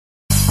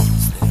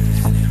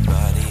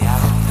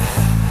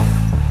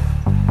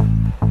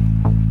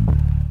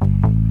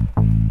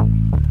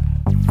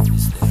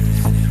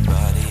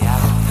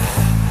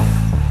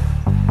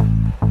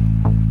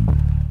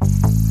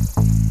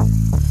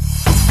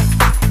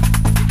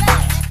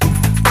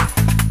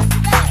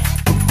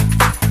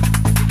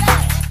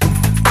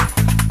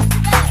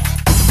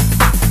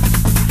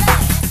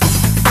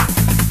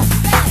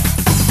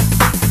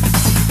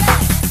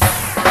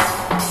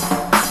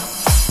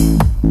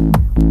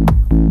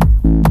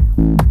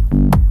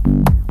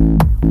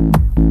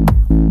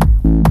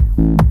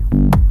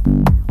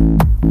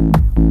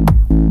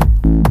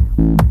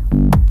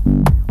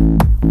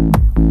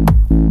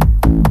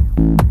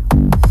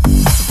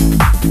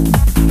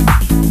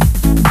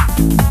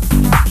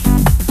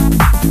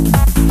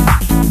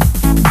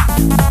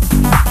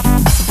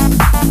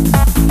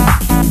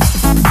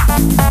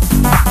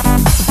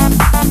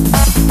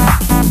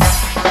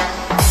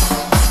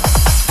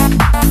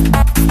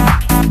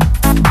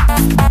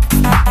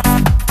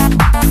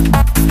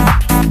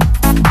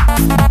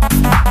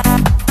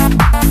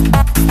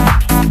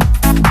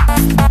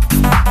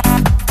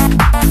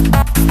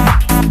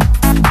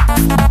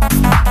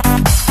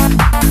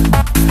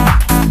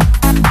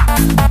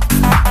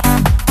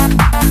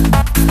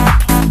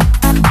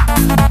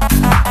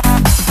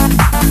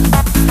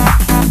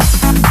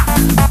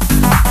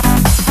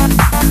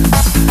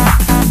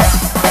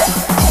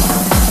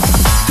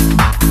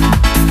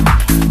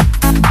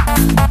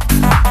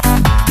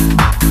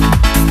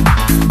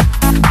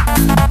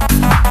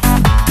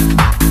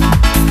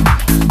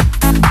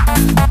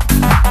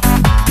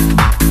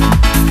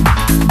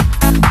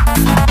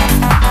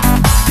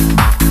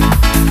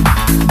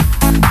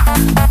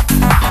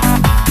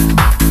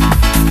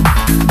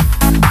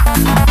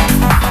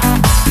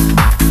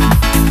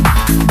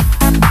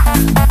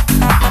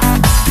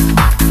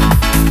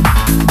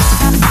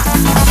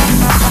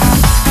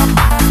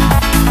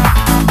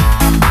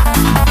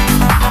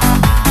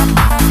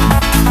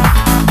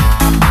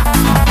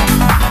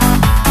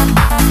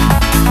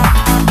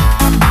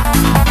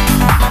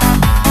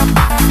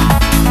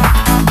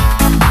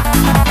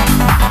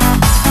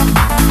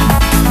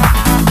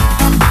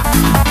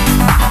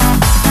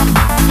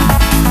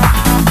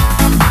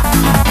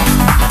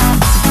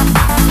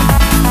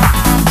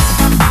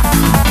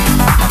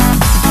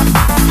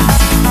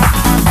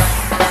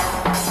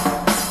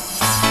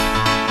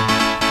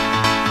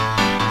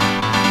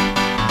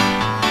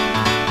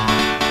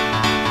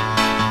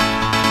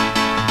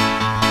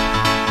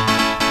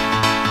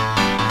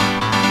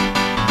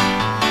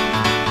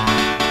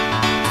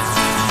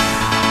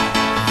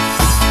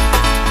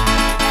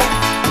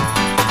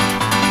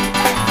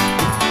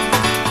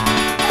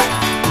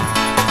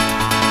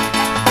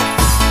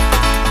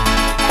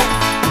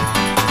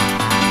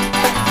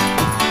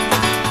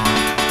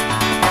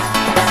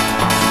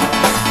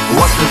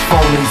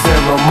only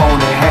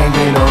ceremony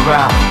hanging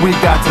around. We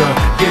got to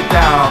get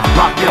down,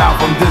 rock it out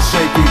from this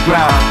shaky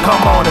ground.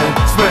 Come on and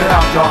spread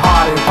out your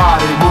heart and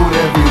party mood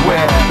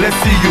everywhere. Let's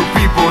see you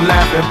people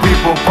laughing,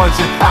 people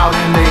punching out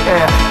in the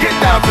air. Get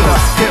down to the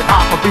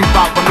hip-hop, a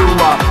bebop, a new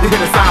you hear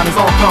the sound, it's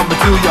all coming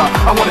to ya.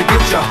 I wanna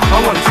get ya, I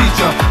wanna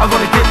teach ya, I'm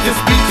gonna get this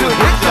beat to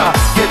hit ya.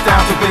 Get down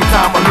to big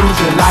time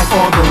illusion like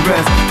all the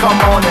rest. Come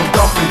on and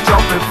dump and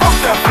jump and fuck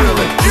that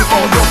feeling, you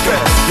on your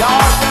best.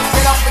 Y'all